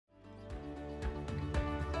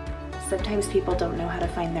sometimes people don't know how to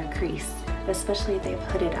find their crease, especially if they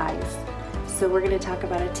have hooded eyes. So we're going to talk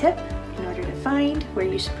about a tip in order to find where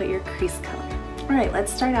you should put your crease color. All right,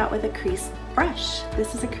 let's start out with a crease brush.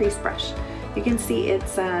 This is a crease brush. You can see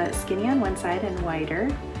it's skinny on one side and wider,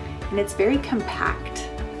 and it's very compact.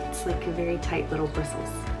 It's like a very tight little bristles.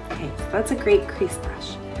 Okay, so that's a great crease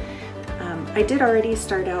brush. I did already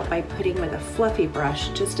start out by putting with a fluffy brush,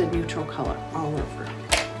 just a neutral color all over.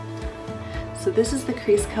 So this is the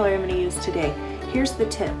crease color I'm going to use today. Here's the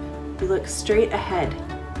tip. You look straight ahead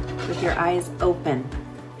with your eyes open,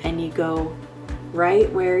 and you go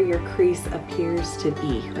right where your crease appears to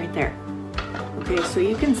be, right there. Okay, so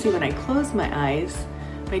you can see when I close my eyes,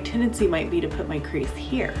 my tendency might be to put my crease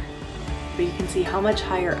here, but you can see how much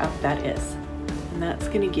higher up that is. And that's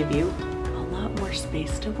going to give you a lot more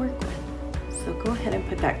space to work with. So go ahead and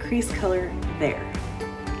put that crease color there.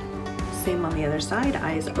 Same on the other side,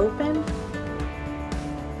 eyes open.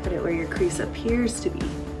 Put it where your crease appears to be,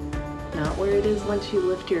 not where it is once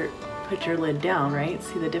you put your lid down, right?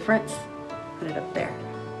 See the difference? Put it up there.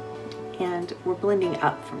 And we're blending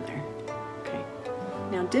up from there. Okay.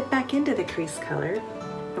 Now dip back into the crease color,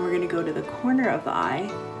 and we're going to go to the corner of the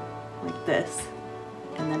eye, like this,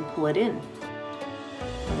 and then pull it in.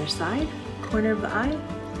 Other side, corner of the eye,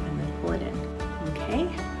 and then pull it in. Okay,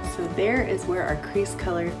 so there is where our crease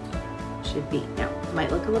color should be. Now, it might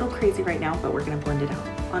look a little crazy right now, but we're going to blend it out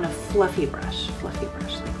on a fluffy brush like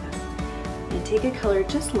this. And take a color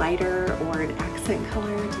just lighter, or an accent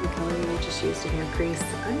color to the color you just used in your crease.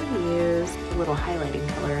 I'm going to use a little highlighting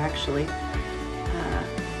color actually.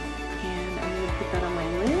 And I'm going to put that on my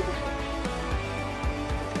lid.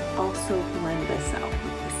 Also blend this out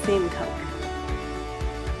with the same color.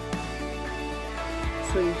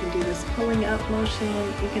 So you can do this pulling up motion.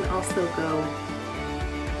 You can also go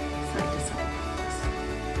side to side like this.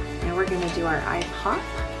 Now we're going to do our eye pop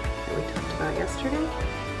that we talked about yesterday.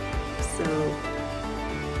 So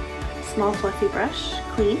small fluffy brush,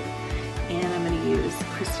 clean, and I'm going to use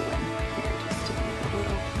crystalline here just to make a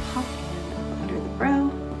little pop and under the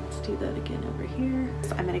brow. Let's do that again over here.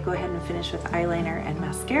 So I'm going to go ahead and finish with eyeliner and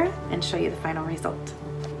mascara and show you the final result.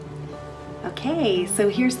 Okay, so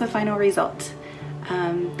here's the final result.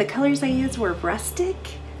 The colors I used were rustic,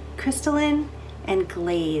 crystalline, and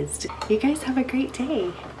glazed. You guys have a great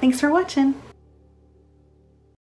day. Thanks for watching.